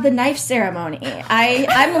 we have the knife ceremony.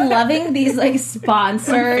 I'm loving these, like,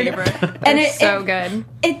 sponsored. My favorite. And it's so good.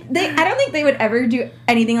 I don't think they would ever do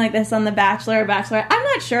anything like this on The Bachelor or Bachelorette. I'm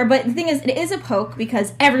not sure, but the thing is, it is a poke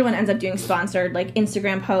because everyone ends up doing sponsored, like,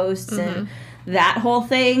 Instagram posts and that whole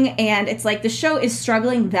thing, and it's like the show is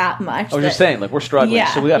struggling that much. I was just saying, like, we're struggling,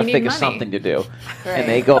 so we got to think of money. something to do. Right. And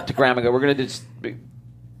they go up to Graham and go, we're going to just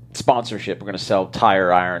sponsorship. We're going to sell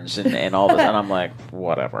tire irons and all this. And I'm like,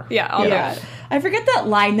 whatever. Yeah, all that. I forget that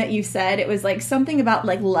line that you said. It was like something about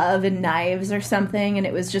like love and knives or something, and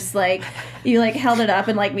it was just like you like held it up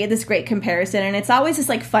and like made this great comparison, and it's always this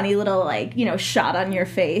like funny little like shot on your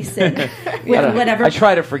face and with whatever. I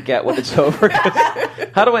try to forget when it's over.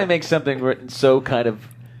 How do I make something written so kind of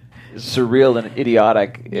surreal and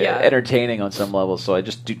idiotic, entertaining on some level? So I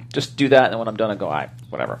just do that, and when I'm done, I go,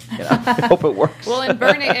 whatever. I hope it works. Well,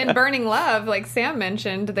 in Burning Love, like Sam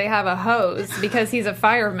mentioned, they have a hose because he's a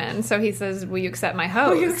fireman. So he says, "Will you accept my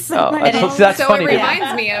hose?" That's so funny. It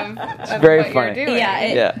reminds me of very what funny. you're doing. Yeah,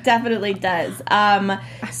 it definitely does.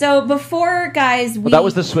 So before, guys, that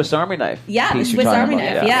was the Swiss Army knife. Yeah, the piece Swiss you're talking Army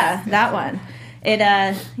about. knife. Yeah, that one.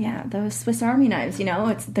 Those Swiss Army knives,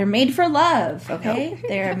 they're made for love, okay?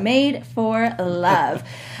 They're made for love.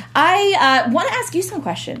 I want to ask you some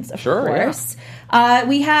questions, of course. Yeah.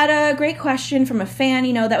 We had a great question from a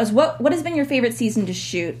fan, that was what has been your favorite season to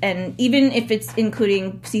shoot? And even if it's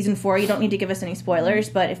including season 4, you don't need to give us any spoilers,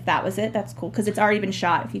 but if that was it, that's cool, because it's already been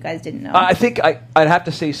shot, if you guys didn't know. I think I'd have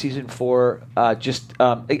to say season 4,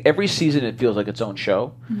 every season it feels like its own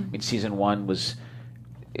show. Mm-hmm. I mean, season 1 was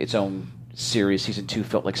its own series. Season 2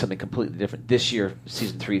 felt like something completely different. This year,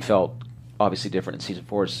 season 3 felt obviously different, and season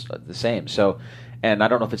 4 is the same. So, and I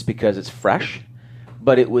don't know if it's because it's fresh,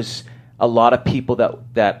 but it was a lot of people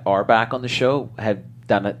that are back on the show have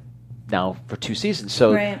done it now for 2 seasons.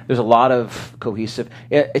 So there's a lot of cohesive.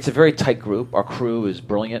 It's a very tight group. Our crew is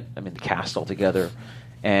brilliant. I mean, the cast all together,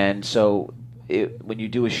 and so when you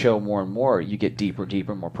do a show more and more, you get deeper,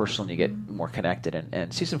 more personal, and you get more connected.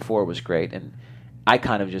 And season 4 was great, and I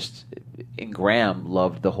kind of just, in Graham,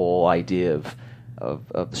 loved the whole idea of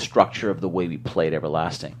the structure of the way we played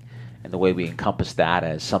Everlasting and the way we encompass that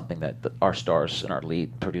as something that our stars and our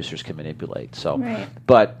lead producers can manipulate. So,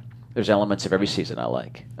 but there's elements of every season I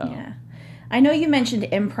like. Yeah. I know you mentioned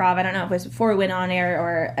improv. I don't know if it was before we went on air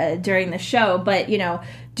or during the show, but,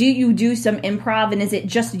 do you do some improv, and is it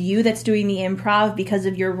just you that's doing the improv because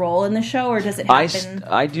of your role in the show, or does it happen?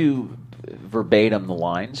 I do verbatim the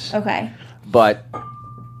lines. Okay. But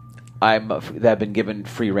I've been given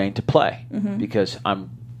free rein to play because I'm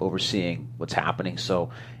overseeing what's happening. So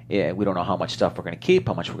we don't know how much stuff we're going to keep,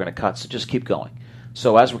 how much we're going to cut. So just keep going.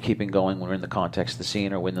 So as we're keeping going, when we're in the context of the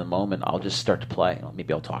scene or when in the moment, I'll just start to play.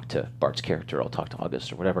 Maybe I'll talk to Bart's character, I'll talk to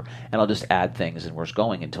August or whatever, and I'll just add things, and we're just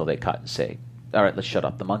going until they cut and say, "All right, let's shut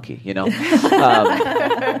up the monkey,"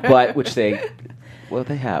 but which they. Well,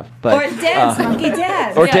 they have. But, or dance, monkey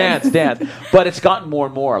dance. Or dance. But it's gotten more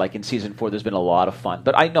and more. Like in season 4, there's been a lot of fun.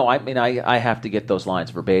 But I have to get those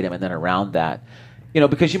lines verbatim, and then around that,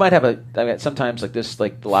 because you might have sometimes like this,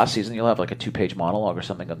 like the last season, you'll have like a 2-page monologue or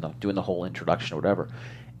something, doing the whole introduction or whatever,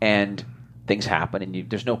 and things happen, and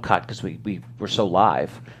there's no cut because we're so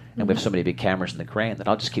live, and we have so many big cameras in the crane that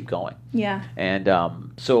I'll just keep going. Yeah.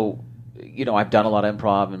 And so. I've done a lot of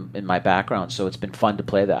improv in my background, so it's been fun to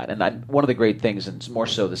play that. And one of the great things, and more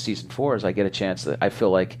so this season 4, is I get a chance that I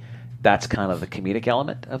feel like that's kind of the comedic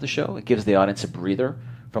element of the show. It gives the audience a breather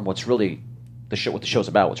from what's really what the show's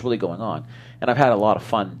about, what's really going on. And I've had a lot of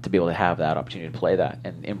fun to be able to have that opportunity to play that.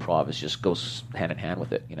 And improv just goes hand in hand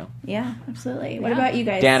with it, Yeah, absolutely. What about you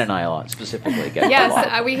guys? Dan and I a lot, specifically.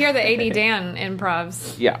 Yes, we hear the AD Dan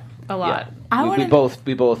improvs. Yeah, a lot. Yeah. We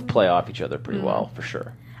both play off each other pretty well, for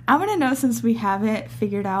sure. I want to know, since we haven't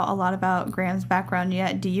figured out a lot about Graham's background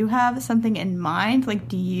yet, do you have something in mind? Like,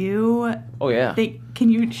 do you... Oh, yeah. Can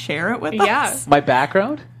you share it with us? My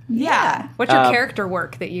background? Yeah. What's your character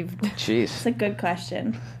work that you've... Jeez. It's a good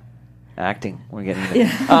question. Acting. We're getting into it.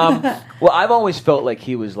 Well, I've always felt like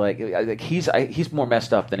he was he's more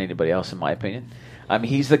messed up than anybody else, in my opinion. I mean,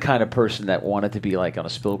 he's the kind of person that wanted to be like on a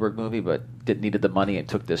Spielberg movie, but needed the money and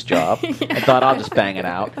took this job and thought, I'll just bang it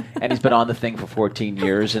out. And he's been on the thing for 14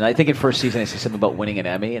 years. And I think in first season I say something about winning an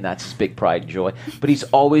Emmy, and that's his big pride and joy. But he's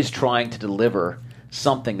always trying to deliver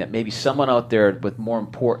something that maybe someone out there with more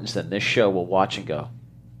importance than this show will watch and go,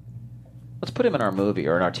 let's put him in our movie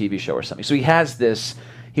or in our TV show or something. So he has this,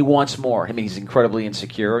 he wants more. I mean, he's incredibly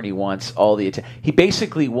insecure, and he wants all the attention. He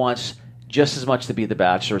basically wants just as much to be the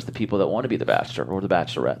Bachelor as the people that want to be the Bachelor or the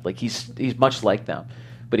Bachelorette. Like, he's much like them.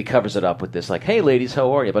 But he covers it up with this, like, "Hey, ladies,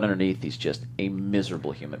 how are you?" But underneath, he's just a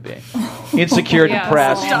miserable human being. Insecure,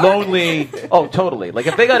 depressed, lonely. Oh, totally. Like,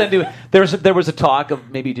 if they got into it, there was a talk of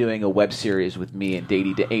maybe doing a web series with me and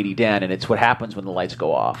AD Dan, and it's what happens when the lights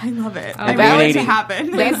go off. I love it. And I want it to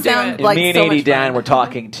happen. They sound and like me and so AD much Dan fun. were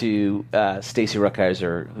talking to Stacey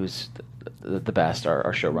Ruckeiser, who's the best,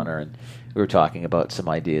 our showrunner, and we were talking about some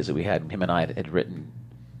ideas that we had. Him and I had written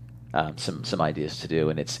some ideas to do,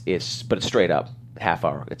 and it's straight up. half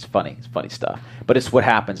hour. It's funny stuff. But it's what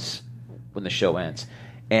happens when the show ends.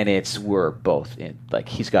 And we're both in, like,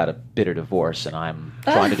 he's got a bitter divorce, and I'm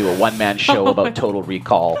trying to do a one-man show about Total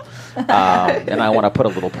Recall. And I want to put a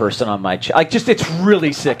little person on my it's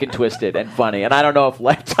really sick and twisted and funny. And I don't know if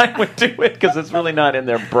Lifetime would do it because it's really not in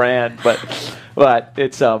their brand. But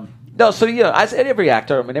it's, no, so, as every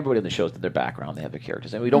actor, I mean, everybody on the show has their background, they have their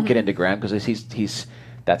characters. And we don't get into Graham because he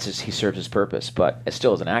serves his purpose. But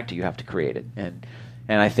still, as an actor, you have to create it. And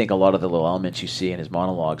I think a lot of the little elements you see in his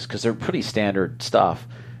monologues, because they're pretty standard stuff,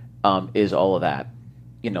 is all of that.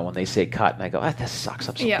 When they say cut, and I go, that sucks.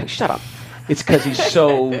 I'm so pissed. Shut up. It's because he's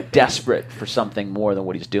so desperate for something more than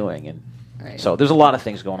what he's doing, and so there's a lot of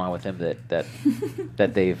things going on with him that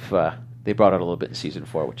they brought out a little bit in season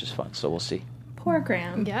 4, which is fun. So we'll see. Poor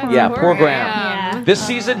Graham. Poor Graham. Yeah. This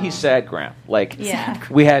season, he's sad Graham.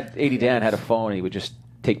 We had 80 Dan had a phone, and he would just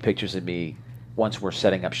take pictures of me once we're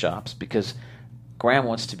setting up shops because Graham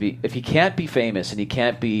wants to be. If he can't be famous and he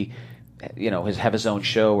can't be, have his own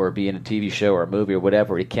show or be in a TV show or a movie or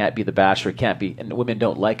whatever, he can't be the Bachelor. He can't be, and women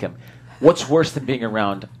don't like him. What's worse than being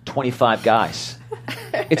around 25 guys?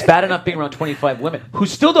 It's bad enough being around 25 women who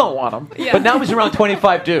still don't want him, but now he's around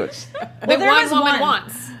 25 dudes. Well, there was one woman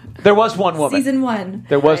once. There was one woman. Season 1.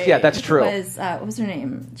 There was, that's true. It was, what was her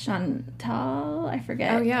name? Chantal? I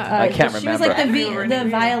forget. Oh, yeah. I can't remember. She was like the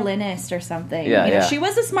violinist or something. Yeah. She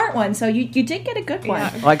was a smart one, so you did get a good one.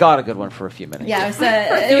 Well, I got a good one for a few minutes. Yeah, it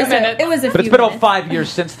was a few But it's been minutes. about 5 years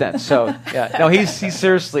since then, so, yeah. No, he's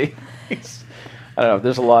seriously... I don't know.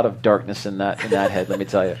 There's a lot of darkness in that head, let me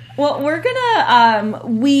tell you. Well, we're gonna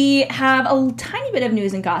we have a tiny bit of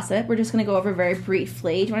news and gossip. We're just gonna go over very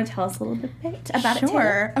briefly. Do you want to tell us a little bit about it?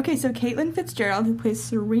 Sure. Okay, so Caitlin Fitzgerald, who plays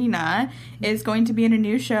Serena, is going to be in a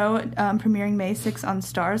new show premiering May 6th on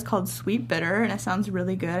Starz called Sweet Bitter, and it sounds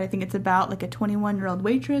really good. I think it's about like a 21-year-old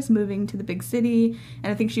waitress moving to the big city,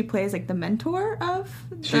 and I think she plays like the mentor of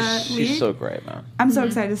the lead. She's so great, man. I'm so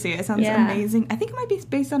excited to see it. It sounds amazing. I think it might be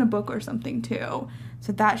based on a book or something too.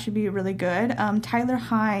 So that should be really good. Tyler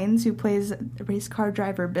Hines, who plays race car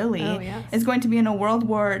driver Billy, is going to be in a World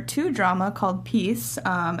War II drama called Peace.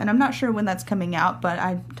 And I'm not sure when that's coming out, but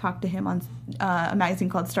I talked to him on a magazine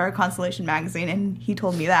called Star Constellation Magazine, and he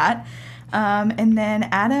told me that. And then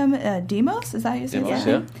Adam Demos, is that his name?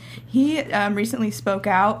 Yeah. He recently spoke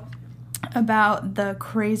out about the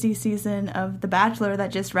crazy season of The Bachelor that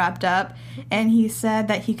just wrapped up, and he said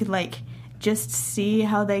that he could just see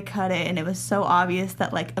how they cut it, and it was so obvious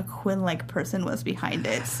that a Quinn person was behind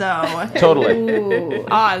it. So totally.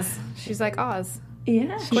 Oz. She's like Oz.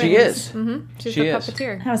 Yeah, she is. Mm-hmm. She's the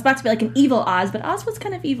puppeteer. I was about to be like an evil Oz, but Oz was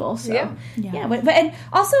kind of evil. So yeah. But and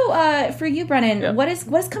also for you, Brennan,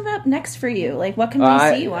 what's coming up next for you? What can we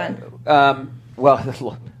see you on?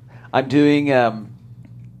 Well, I'm doing.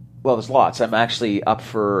 Well, there's lots. I'm actually up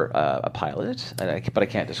for a pilot, but I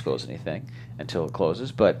can't disclose anything until it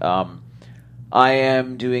closes. But I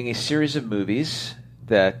am doing a series of movies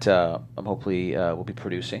that I'm hopefully will be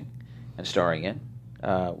producing and starring in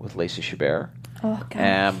with Lacey Chabert. Oh,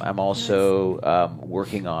 gosh. I'm also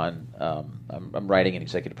working on. I'm writing and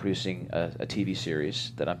executive producing a TV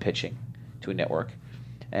series that I'm pitching to a network,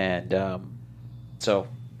 and I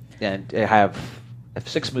have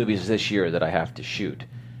 6 movies this year that I have to shoot.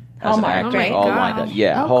 Hallmark, as an actor, all lined up.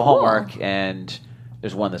 Yeah, Hallmark, and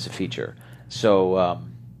there's one that's a feature. So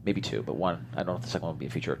maybe 2, but one. I don't know if the second one will be a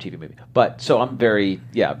feature or a TV movie. But so I'm very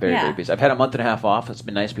busy. I've had a month and a half off. It's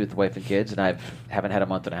been nice to be with the wife and kids, and I haven't had a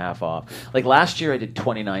month and a half off. Last year, I did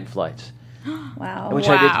 29 flights. Wow. Which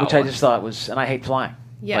I just thought was, and I hate flying.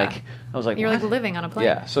 Yeah. I was like, you're what? living on a plane.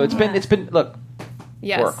 Yeah. So it's been look,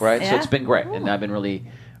 work, right? Yeah. So it's been great, and I've been really,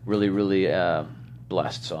 really, really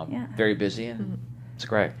blessed. So I'm very busy and. It's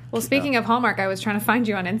great. Well, speaking of Hallmark, I was trying to find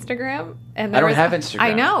you on Instagram, and I don't have Instagram.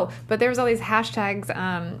 I know, but there was all these hashtags.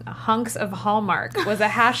 Hunks of Hallmark was a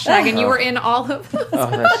hashtag, and you were in all of them.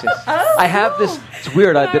 That's just, I have this. It's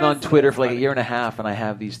weird. I've been on Twitter for a year and a half, and I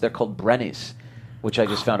have these. They're called Brennies, which I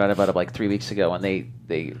just found out about 3 weeks ago, and they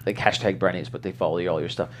hashtag Brennies, but they follow all your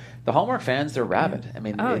stuff. The Hallmark fans, they're rabid. I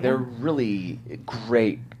mean, they're really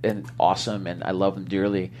great and awesome, and I love them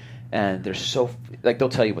dearly. And they're so they'll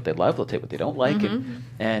tell you what they love, they'll tell you what they don't like,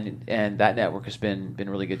 and that network has been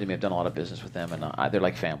really good to me. I've done a lot of business with them, and they're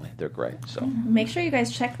like family. They're great. So make sure you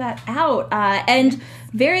guys check that out. And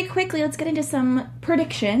very quickly, let's get into some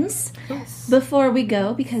predictions before we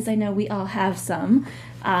go, because I know we all have some.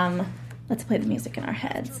 Let's play the music in our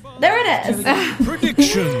heads. There it is.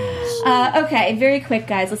 Predictions. Okay, very quick,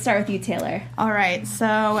 guys. Let's start with you, Taylor. All right,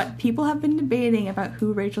 so people have been debating about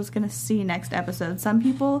who Rachel's going to see next episode. Some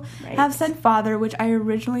people have said father, which I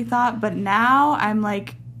originally thought, but now I'm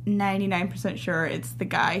 99% sure it's the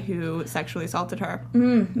guy who sexually assaulted her.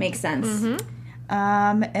 Makes sense.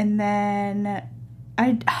 And then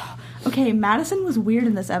okay, Madison was weird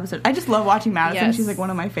in this episode. I just love watching Madison. Yes. She's like one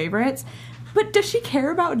of my favorites. But does she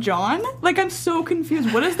care about John? Like, I'm so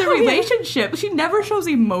confused. What is their relationship? She never shows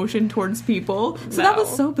emotion towards people. So that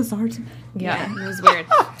was so bizarre to me. Yeah, it was weird.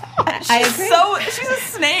 I agree. She's a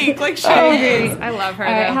snake. Like, she is. I love her.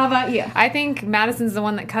 All right, though. how about you? I think Madison's the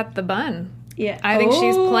one that cut the bun. Yeah. I think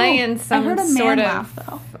she's playing some I heard a man sort of. laugh,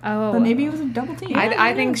 though. Oh, But maybe it was a double team.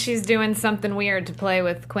 I think she's doing something weird to play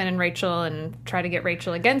with Quinn and Rachel and try to get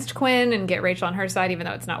Rachel against Quinn and get Rachel on her side, even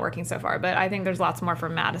though it's not working so far. But I think there's lots more for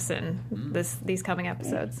Madison these coming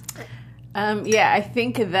episodes. I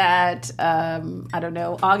think that I don't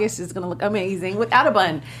know. August is going to look amazing without a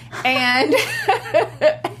bun, and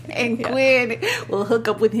Quinn will hook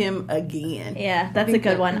up with him again. Yeah, that's a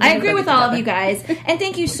good one. I agree with all of you guys, and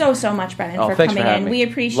thank you so much, Brennan, for coming in. We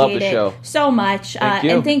appreciate it so much,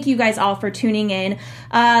 and thank you guys all for tuning in.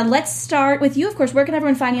 Let's start with you, of course. Where can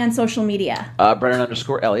everyone find you on social media?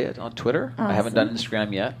 Brennan_Elliott on Twitter. Awesome. I haven't done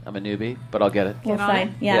Instagram yet. I'm a newbie, but I'll get it. Well,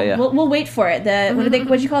 fine. Yeah. We'll wait for it. What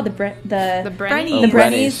did you call it? The Brennies. The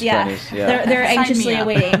Brennies, yeah. Brennies, yeah. They're anxiously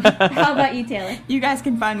awaiting. How about you, Taylor? You guys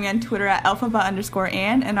can find me on Twitter at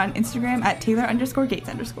alphaba_Ann and on Instagram at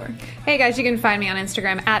Taylor_Gates_. Hey guys, you can find me on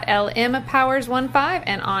Instagram at LMPowers15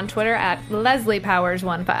 and on Twitter at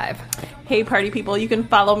LesliePowers15. Hey, party people, you can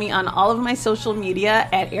follow me on all of my social media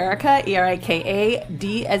at Erica,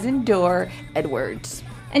 ERIKA, as in door, Edwards.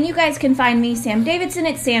 And you guys can find me, Sam Davidson,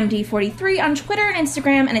 at SamD43 on Twitter and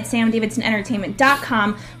Instagram, and at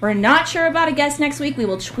SamDavidsonEntertainment.com. We're not sure about a guest next week. We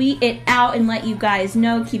will tweet it out and let you guys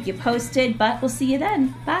know, keep you posted, but we'll see you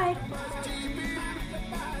then. Bye.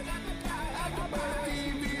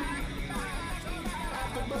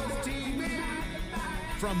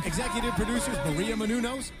 From executive producers Maria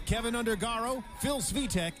Menounos, Kevin Undergaro, Phil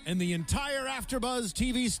Svitek, and the entire AfterBuzz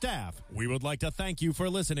TV staff, we would like to thank you for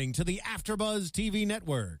listening to the AfterBuzz TV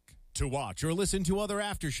network. To watch or listen to other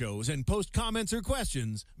after shows and post comments or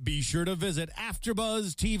questions, be sure to visit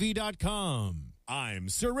AfterBuzzTV.com. I'm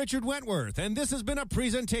Sir Richard Wentworth, and this has been a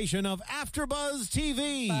presentation of AfterBuzz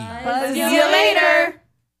TV. See you later.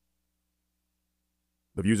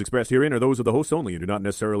 The views expressed herein are those of the hosts only and do not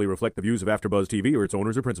necessarily reflect the views of AfterBuzz TV or its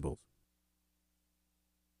owners or principals.